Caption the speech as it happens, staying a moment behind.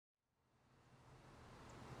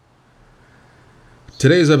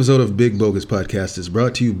Today's episode of Big Bogus Podcast is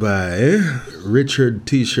brought to you by Richard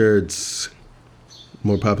T-Shirts,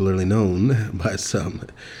 more popularly known by some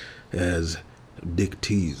as Dick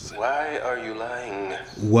Tees. Why are you lying?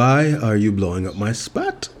 Why are you blowing up my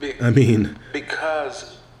spot?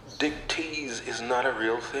 Because Dick Tees is not a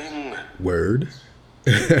real thing. Word.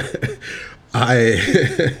 Wow.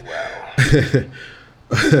 Here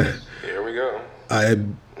we go. I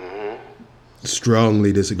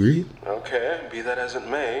strongly disagree. Okay, be that as it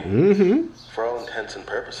may. For all intents and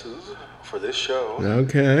purposes, for this show,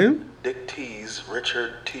 Okay. Dick Tees,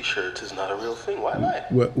 Richard T-Shirts is not a real thing. Why lie?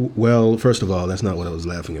 Well, first of all, that's not what I was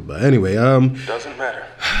laughing about. Anyway, Doesn't matter.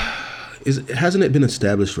 hasn't it been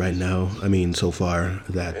established right now? I mean, so far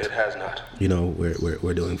that It has not.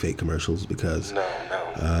 we're doing fake commercials because No.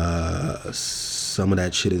 some of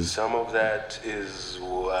that shit is Some of that is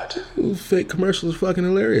what? fake commercials. Fucking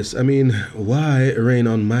hilarious. I mean, why rain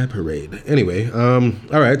on my parade? Anyway, all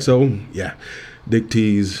right. So yeah, Dick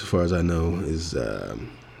Tees, as far as I know, is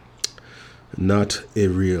not a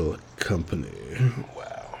real company.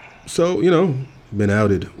 Wow. So been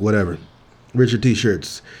outed. Whatever. Richard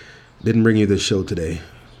T-Shirts didn't bring you this show today.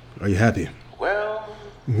 Are you happy? Well,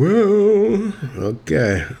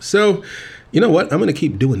 Okay. So, you know what? I'm going to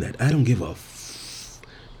keep doing that. I don't give a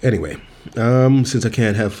Anyway, since I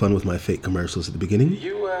can't have fun with my fake commercials at the beginning.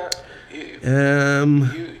 you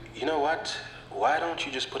know what? Why don't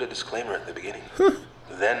you just put a disclaimer at the beginning?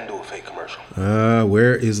 Then do a fake commercial.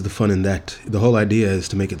 Where is the fun in that? The whole idea is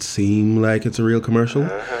to make it seem like it's a real commercial,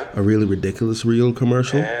 a really ridiculous real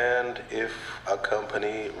commercial. And if a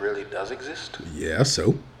company really does exist, Yeah,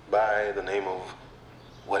 so? by the name of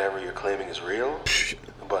whatever you're claiming is real,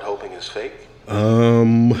 but hoping is fake,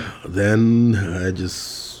 Then I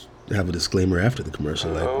just have a disclaimer after the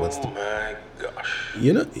commercial. Like, what's the... my gosh.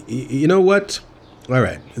 You know what? All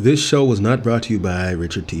right. This show was not brought to you by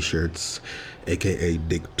Richard T-Shirts, a.k.a.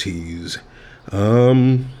 Dick Tees.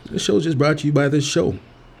 This show was just brought to you by this show.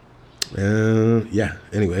 Yeah.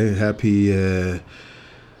 Anyway, happy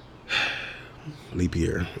leap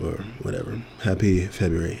year or whatever. Happy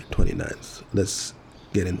February 29th. Let's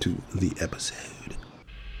get into the episode.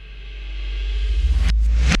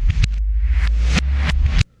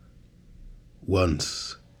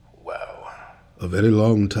 Once, Wow. a very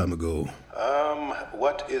long time ago.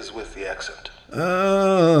 What is with the accent?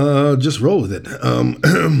 Just roll with it.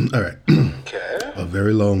 All right. Okay. A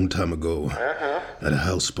very long time ago, at a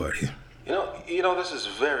house party. You know, this is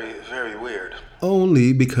very, very weird.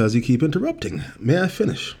 Only because you keep interrupting. May I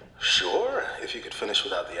finish? Sure, if you could finish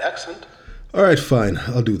without the accent. All right, fine.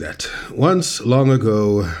 I'll do that. Once, long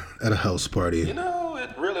ago, at a house party. You know, it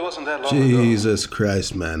really wasn't that long ago. Jesus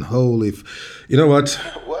Christ, man. Holy... You know what?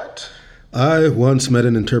 What? I once met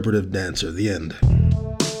an interpretive dancer. The end.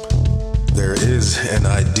 There is an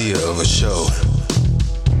idea of a show.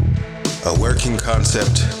 A working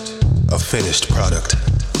concept, a finished product.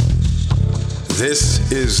 This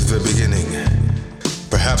is the beginning,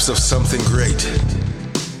 perhaps of something great.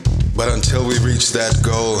 But until we reach that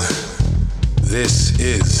goal, this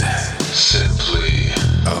is simply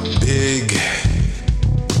a big,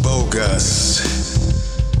 bogus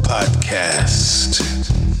podcast.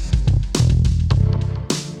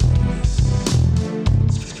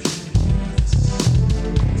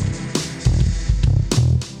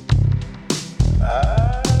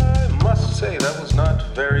 I must say that was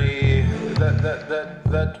not very...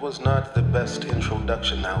 That was not the best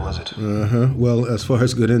introduction now, was it? Well, as far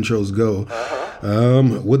as good intros go,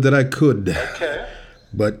 would that I could. Okay.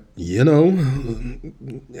 But,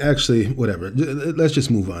 actually, whatever. Let's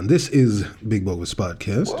just move on. This is Big Bogus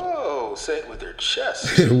Podcast. Whoa, say it with your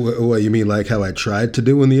chest. What, you mean like how I tried to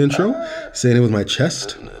do in the intro? Saying it with my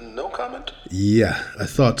chest? No comment? Yeah, I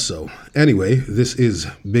thought so. Anyway, this is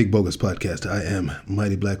Big Bogus Podcast. I am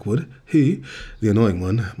Mighty Blackwood. He, the annoying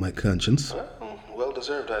one, my conscience. Well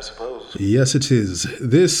deserved, I suppose. Yes, it is.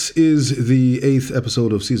 This is the 8th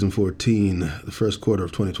episode of Season 14, the first quarter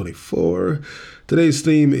of 2024. Today's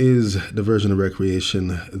theme is diversion and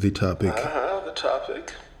recreation. The topic... The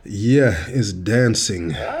topic. Yeah, is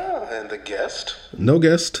dancing. And the guest. No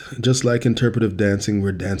guest. Just like interpretive dancing,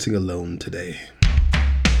 we're dancing alone today.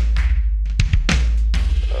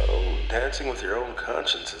 Oh, dancing with your own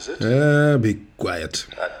conscience, is it? Be quiet.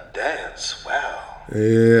 A dance, wow.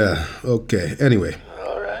 Yeah, okay. Anyway.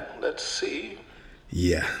 All right, let's see.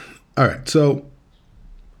 Yeah. All right, so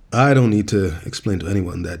I don't need to explain to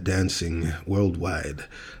anyone that dancing worldwide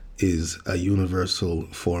is a universal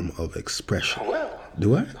form of expression. Well.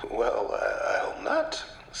 Do I? Well, I hope not.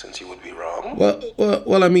 since you would be wrong.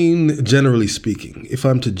 Well, I mean, generally speaking, if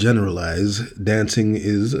I'm to generalize, dancing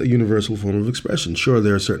is a universal form of expression. Sure,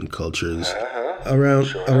 there are certain cultures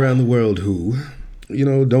around the world who,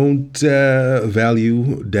 don't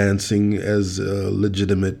value dancing as a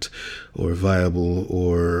legitimate or viable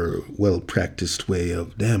or well-practiced way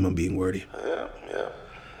of, damn, I'm being wordy. Yeah,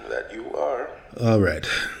 that you are. All right.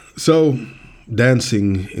 So,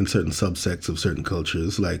 dancing in certain subsects of certain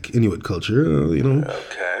cultures, like Inuit culture,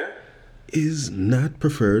 Okay. is not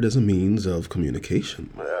preferred as a means of communication.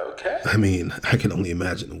 Okay. I mean, I can only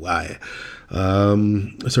imagine why.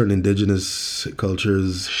 Certain indigenous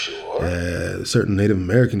cultures, Sure. certain Native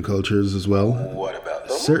American cultures as well, What about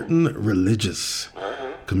them? certain religious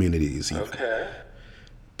communities even. Okay.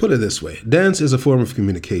 Put it this way, dance is a form of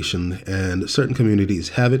communication, and certain communities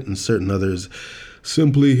have it and certain others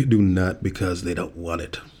simply do not because they don't want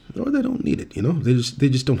it. Or they don't need it, They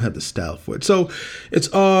just don't have the style for it. So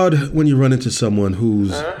it's odd when you run into someone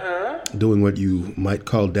who's doing what you might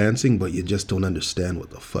call dancing, but you just don't understand what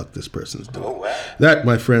the fuck this person's doing. Oh, wow. That,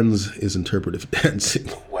 my friends, is interpretive dancing.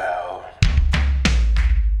 Wow.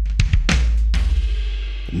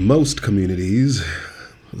 Most communities,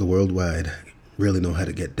 the worldwide, really know how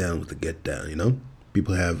to get down with the get down,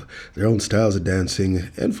 People have their own styles of dancing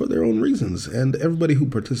and for their own reasons. And everybody who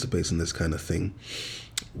participates in this kind of thing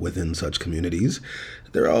within such communities,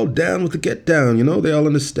 they're all down with the get down, They all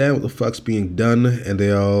understand what the fuck's being done and they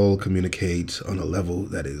all communicate on a level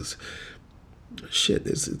that is shit.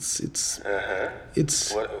 It's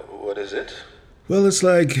What is it? well,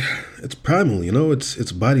 it's primal,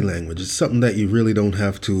 It's body language. It's something that you really don't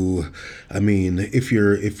have to. I mean, if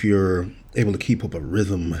you're able to keep up a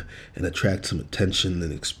rhythm and attract some attention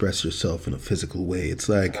and express yourself in a physical way, it's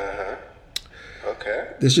like Okay.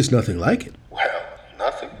 there's just nothing like it. Well,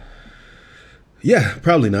 nothing. Yeah,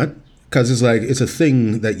 probably not. Because it's a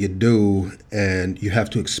thing that you do and you have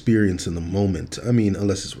to experience in the moment. I mean,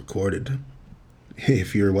 unless it's recorded.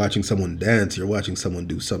 If you're watching someone dance, you're watching someone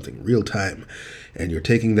do something real time. And you're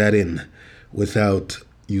taking that in without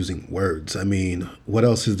using words. I mean, what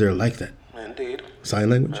else is there like that? Indeed. Sign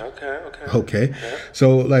language? Okay. Okay.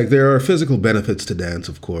 So, there are physical benefits to dance,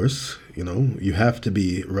 of course. You have to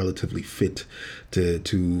be relatively fit to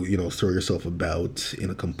throw yourself about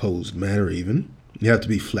in a composed manner even. You have to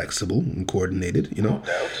be flexible and coordinated, No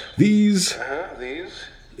doubt. These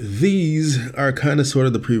These? are kind of sort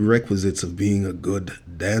of the prerequisites of being a good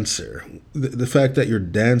dancer. The fact that you're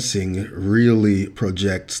dancing really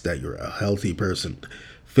projects that you're a healthy person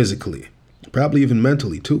physically. Probably even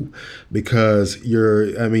mentally too, because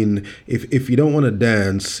if you don't want to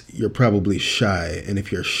dance, you're probably shy. And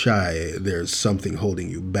if you're shy, there's something holding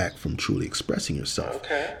you back from truly expressing yourself.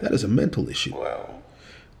 Okay. That is a mental issue. Well.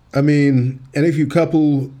 I mean, and if you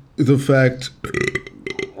couple the fact,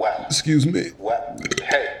 Wow. excuse me. Wow.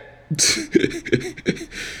 Hey.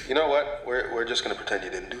 You know what? We're just gonna pretend you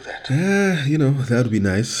didn't do that. That would be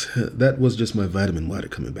nice. That was just my vitamin water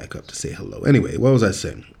coming back up to say hello. Anyway, what was I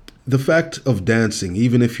saying? The fact of dancing,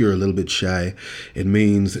 even if you're a little bit shy, it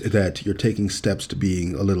means that you're taking steps to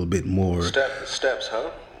being a little bit more... Steps,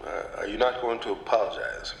 huh? Are you not going to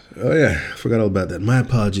apologize? Oh, yeah. I forgot all about that. My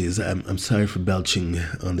apologies. I'm sorry for belching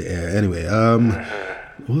on the air. Anyway,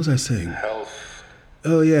 what was I saying? Health.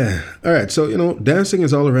 Oh, yeah. All right. So, dancing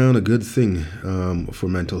is all around a good thing for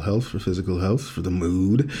mental health, for physical health, for the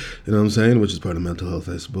mood, you know what I'm saying? Which is part of mental health,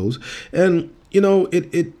 I suppose. And,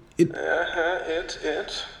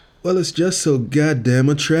 well, it's just so goddamn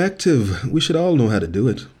attractive. We should all know how to do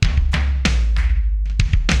it.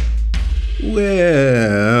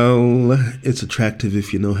 Well, it's attractive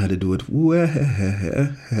if you know how to do it well.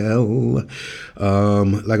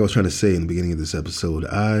 Like I was trying to say in the beginning of this episode,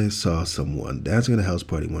 I saw someone dancing at a house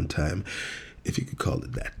party one time, if you could call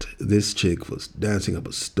it that. This chick was dancing up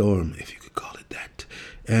a storm, if you could call it that.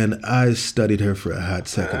 And I studied her for a hot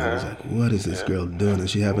second. I was like, what is this girl doing?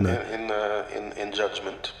 Is she having in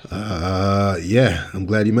judgment? Yeah, I'm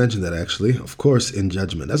glad you mentioned that, actually. Of course, in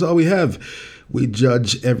judgment. That's all we have. We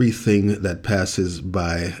judge everything that passes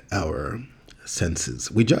by our senses.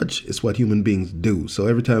 We judge. It's what human beings do. So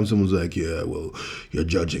every time someone's like, yeah, well, you're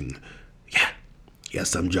judging. Yeah.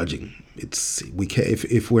 Yes, I'm judging.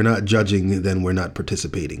 If we're not judging, then we're not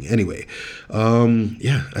participating. Anyway,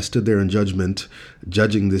 yeah, I stood there in judgment,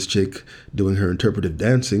 judging this chick doing her interpretive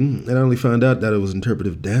dancing, and I only found out that it was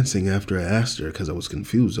interpretive dancing after I asked her because I was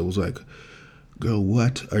confused. I was like, girl,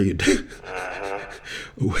 what are you doing?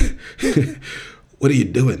 What are you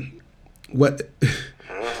doing? What?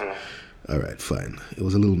 All right, fine. It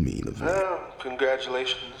was a little mean of me. Well,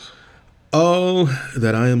 congratulations. All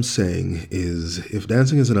that I am saying is, if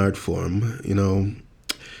dancing is an art form,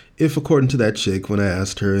 if according to that chick, when I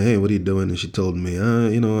asked her, hey, what are you doing? And she told me,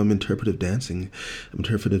 I'm interpretive dancing. I'm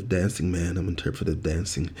interpretive dancing, man. I'm interpretive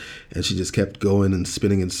dancing. And she just kept going and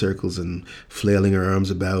spinning in circles and flailing her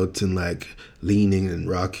arms about and like leaning and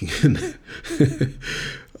rocking.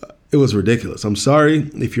 It was ridiculous. I'm sorry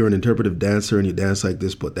if you're an interpretive dancer and you dance like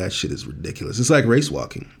this, but that shit is ridiculous. It's like race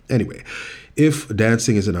walking. Anyway, if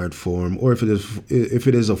dancing is an art form, or if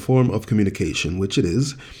it is a form of communication, which it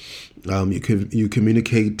is, you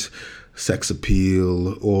communicate sex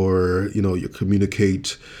appeal, or you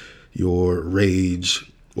communicate your rage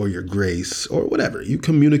or your grace or whatever. You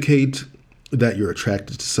communicate that you're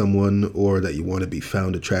attracted to someone or that you want to be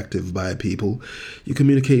found attractive by people. You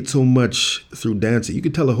communicate so much through dancing. You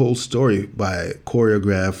could tell a whole story by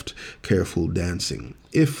choreographed, careful dancing.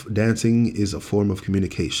 If dancing is a form of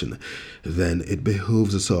communication, then it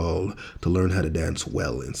behooves us all to learn how to dance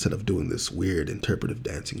well instead of doing this weird interpretive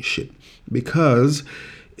dancing shit. Because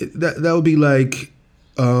that would be like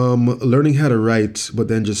learning how to write, but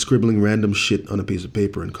then just scribbling random shit on a piece of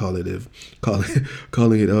paper and calling it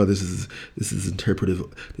this is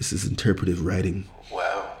interpretive writing.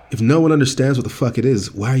 Wow. If no one understands what the fuck it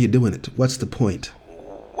is, why are you doing it? What's the point?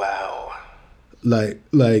 Wow.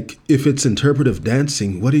 Like if it's interpretive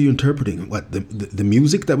dancing, what are you interpreting? What, the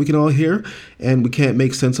music that we can all hear, and we can't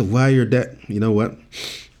make sense of why you're you know what?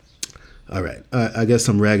 All right, I guess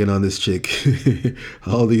I'm ragging on this chick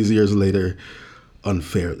all these years later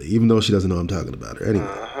unfairly, even though she doesn't know I'm talking about her.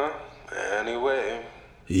 Anyway.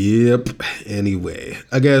 Yep. Anyway,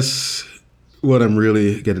 I guess what I'm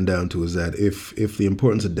really getting down to is that if the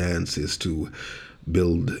importance of dance is to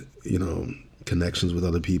build, connections with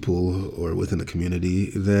other people or within a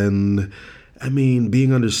community, then, I mean,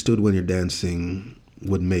 being understood when you're dancing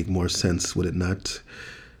would make more sense, would it not?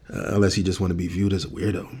 Unless you just want to be viewed as a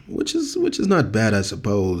weirdo, which is not bad, I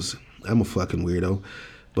suppose. I'm a fucking weirdo,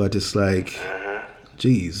 but it's like,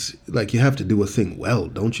 geez, like you have to do a thing well,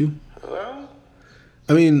 don't you? Well,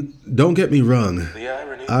 I mean, don't get me wrong. the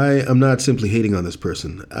irony. I am not simply hating on this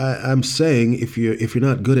person. I'm saying if you're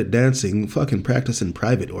not good at dancing, fucking practice in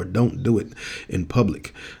private or don't do it in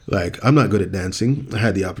public. Like, I'm not good at dancing. I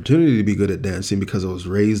had the opportunity to be good at dancing because I was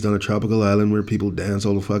raised on a tropical island where people dance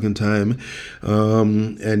all the fucking time.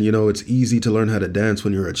 And it's easy to learn how to dance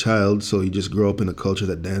when you're a child. So you just grow up in a culture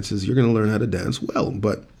that dances. You're going to learn how to dance well.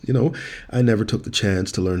 But, I never took the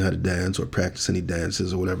chance to learn how to dance or practice any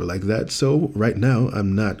dances or whatever like that. So right now,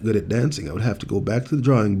 I'm not good at dancing. I would have to go back to the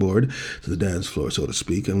drawing board, to the dance floor, so to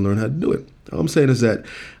speak, and learn how to do it. All I'm saying is that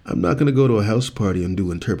I'm not going to go to a house party and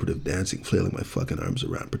do interpretive dancing, flailing my fucking arms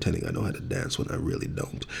around, pretending I know how to dance when I really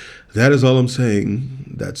don't. That is all I'm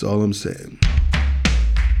saying. That's all I'm saying.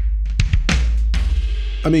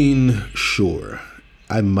 I mean, sure,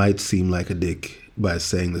 I might seem like a dick by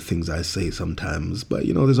saying the things I say sometimes, but,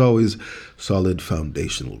 there's always solid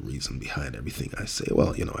foundational reason behind everything I say.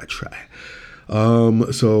 Well, I try.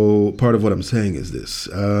 So part of what I'm saying is this.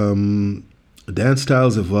 Dance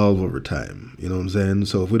styles evolve over time, you know what I'm saying?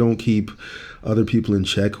 So if we don't keep other people in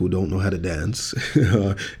check who don't know how to dance,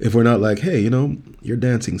 if we're not like, hey, your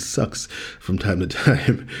dancing sucks from time to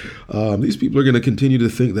time, these people are going to continue to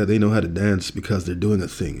think that they know how to dance because they're doing a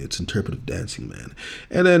thing. It's interpretive dancing, man.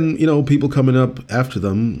 And then, people coming up after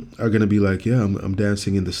them are going to be like, yeah, I'm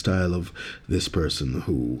dancing in the style of this person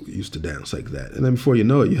who used to dance like that. And then before you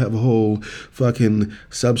know it, you have a whole fucking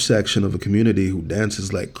subsection of a community who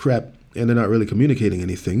dances like crap and they're not really communicating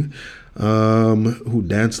anything, who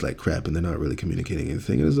dance like crap and they're not really communicating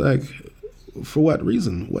anything. And it's like, for what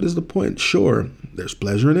reason? What is the point? Sure, there's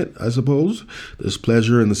pleasure in it, I suppose. There's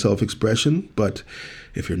pleasure in the self-expression, but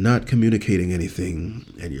if you're not communicating anything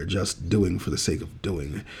and you're just doing for the sake of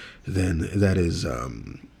doing, then that is,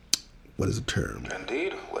 what is the term?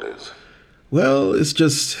 Indeed, what is? Well, it's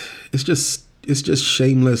just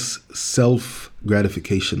shameless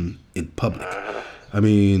self-gratification in public. I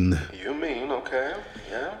mean... You mean, okay,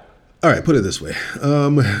 yeah. All right, put it this way.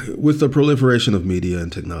 With the proliferation of media and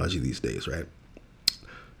technology these days, right?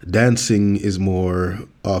 Dancing is more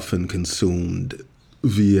often consumed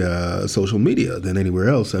via social media than anywhere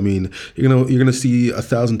else. I mean, you're gonna see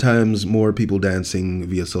 1,000 times more people dancing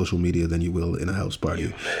via social media than you will in a house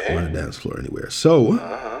party or on a dance floor anywhere. So...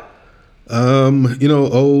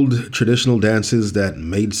 old traditional dances that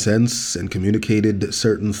made sense and communicated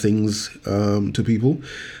certain things to people,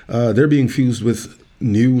 they're being fused with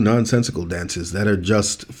new nonsensical dances that are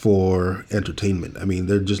just for entertainment. I mean,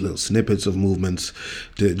 they're just little snippets of movements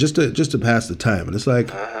just to pass the time. And it's like,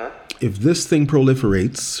 if this thing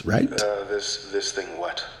proliferates, right? This thing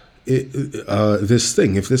what? this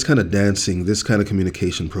thing, if this kind of dancing, this kind of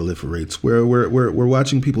communication proliferates, where we're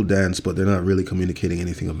watching people dance, but they're not really communicating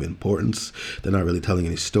anything of importance. They're not really telling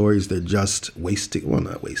any stories. They're just wasting. Well,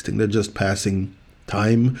 not wasting. They're just passing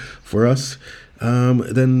time for us.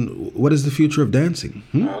 Then what is the future of dancing?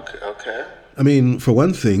 Okay. I mean, for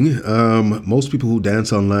one thing, most people who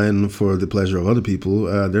dance online for the pleasure of other people,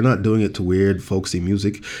 they're not doing it to weird, folksy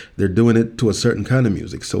music. They're doing it to a certain kind of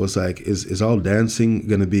music. So it's like, is all dancing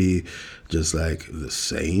going to be just like the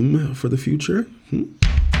same for the future?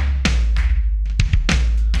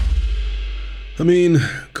 I mean,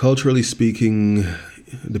 culturally speaking,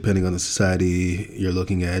 depending on the society you're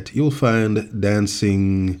looking at, you'll find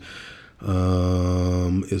dancing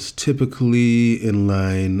is typically in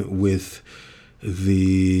line with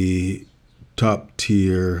the top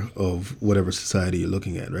tier of whatever society you're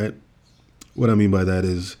looking at, right? What I mean by that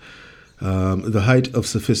is the height of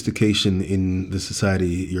sophistication in the society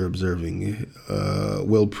you're observing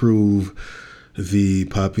will prove the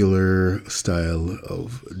popular style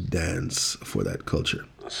of dance for that culture.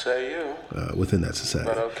 Say you. Within that society.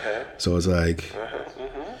 But okay. So it's like,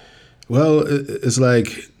 well, it's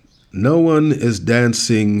like no one is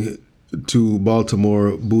dancing to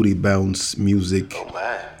Baltimore booty bounce music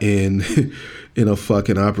in a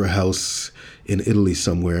fucking opera house in Italy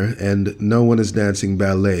somewhere, and no one is dancing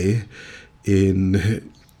ballet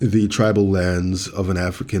in the tribal lands of an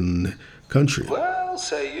African country. Well,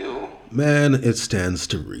 say you. Man, it stands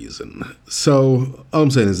to reason. So all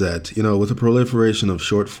I'm saying is that, with the proliferation of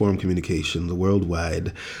short-form communication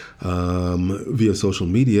worldwide via social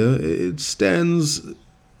media, it stands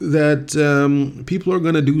that people are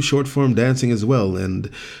going to do short-form dancing as well. And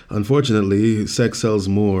unfortunately, sex sells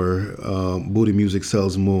more, booty music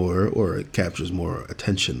sells more, or it captures more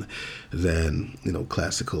attention than,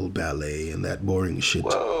 classical ballet and that boring shit.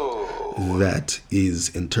 Whoa. That is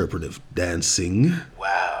interpretive dancing.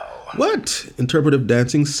 Wow. What? Interpretive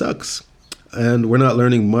dancing sucks. And we're not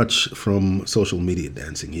learning much from social media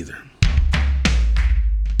dancing either.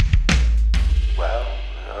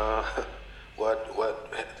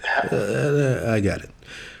 I got it.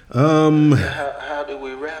 How do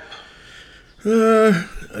we rap?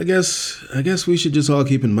 I guess we should just all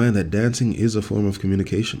keep in mind that dancing is a form of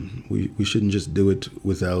communication. We shouldn't just do it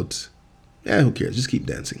without. Who cares? Just keep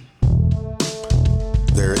dancing.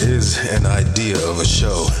 There is an idea of a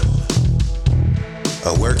show,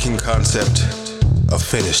 a working concept, a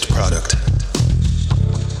finished product.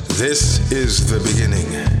 This is the beginning,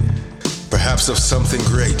 perhaps of something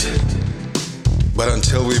great. But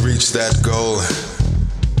until we reach that goal,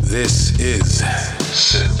 this is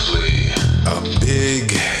simply a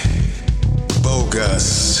big,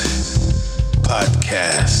 bogus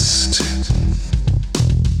podcast.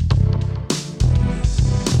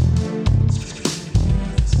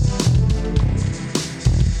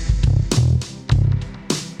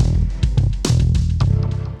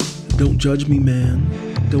 Don't judge me, man.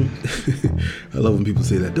 Don't. I love when people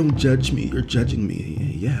say that. Don't judge me. You're judging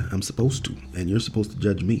me. Yeah, I'm supposed to. And you're supposed to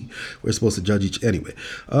judge me. We're supposed to judge each. Anyway,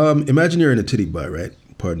 imagine you're in a titty bar, right?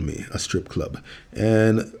 Pardon me, a strip club.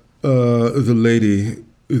 And the lady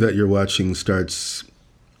that you're watching starts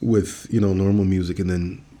with, normal music and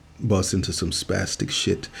then busts into some spastic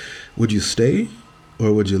shit. Would you stay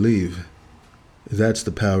or would you leave? That's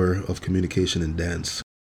the power of communication and dance.